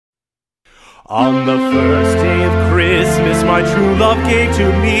On the first day of Christmas, my true love gave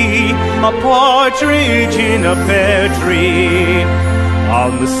to me a partridge in a pear tree.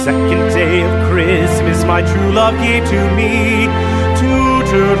 On the second day of Christmas, my true love gave to me two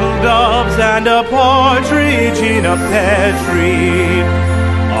turtle doves and a partridge in a pear tree.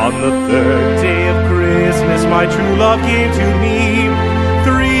 On the third day of Christmas, my true love gave to me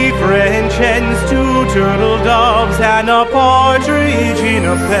three French hens, two turtle doves, and a partridge in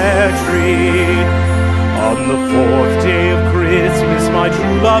a pear tree. On the fourth day of Christmas, my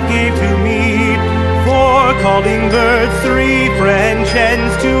true love gave to me four calling birds, three French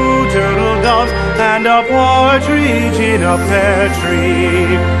hens, two turtle doves, and a partridge in a pear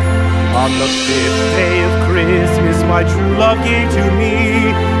tree. On the fifth day of Christmas, my true love gave to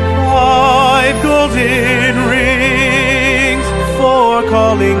me five golden rings, four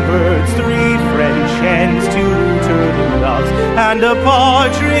calling birds, three French hens, two turtle doves, and a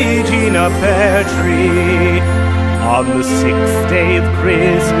partridge in a pear tree. On the sixth day of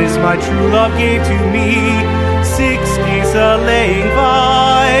Christmas, my true love gave to me six geese a-laying,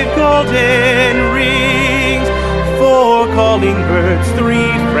 five golden rings, four calling birds,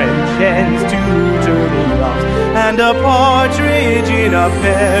 three French hens, two turtle doves, and a partridge in a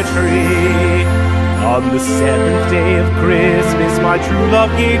pear tree. On the seventh day of Christmas, my true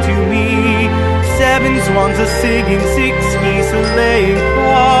love gave to me seven swans a-singing, six geese a-laying,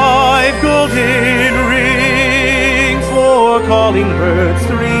 five golden rings, four calling birds,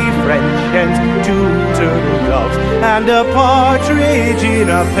 three French hens, two turtle doves, and a partridge in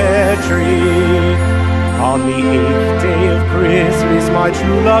a pear tree. On the eighth day of Christmas, my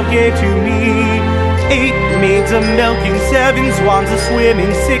true love gave to me eight maids a-milking, seven swans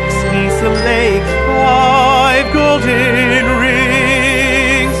a-swimming, six geese a-laying, five golden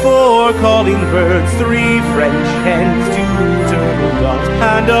rings, four calling birds, three French hens, two turtle doves,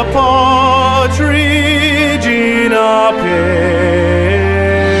 and a partridge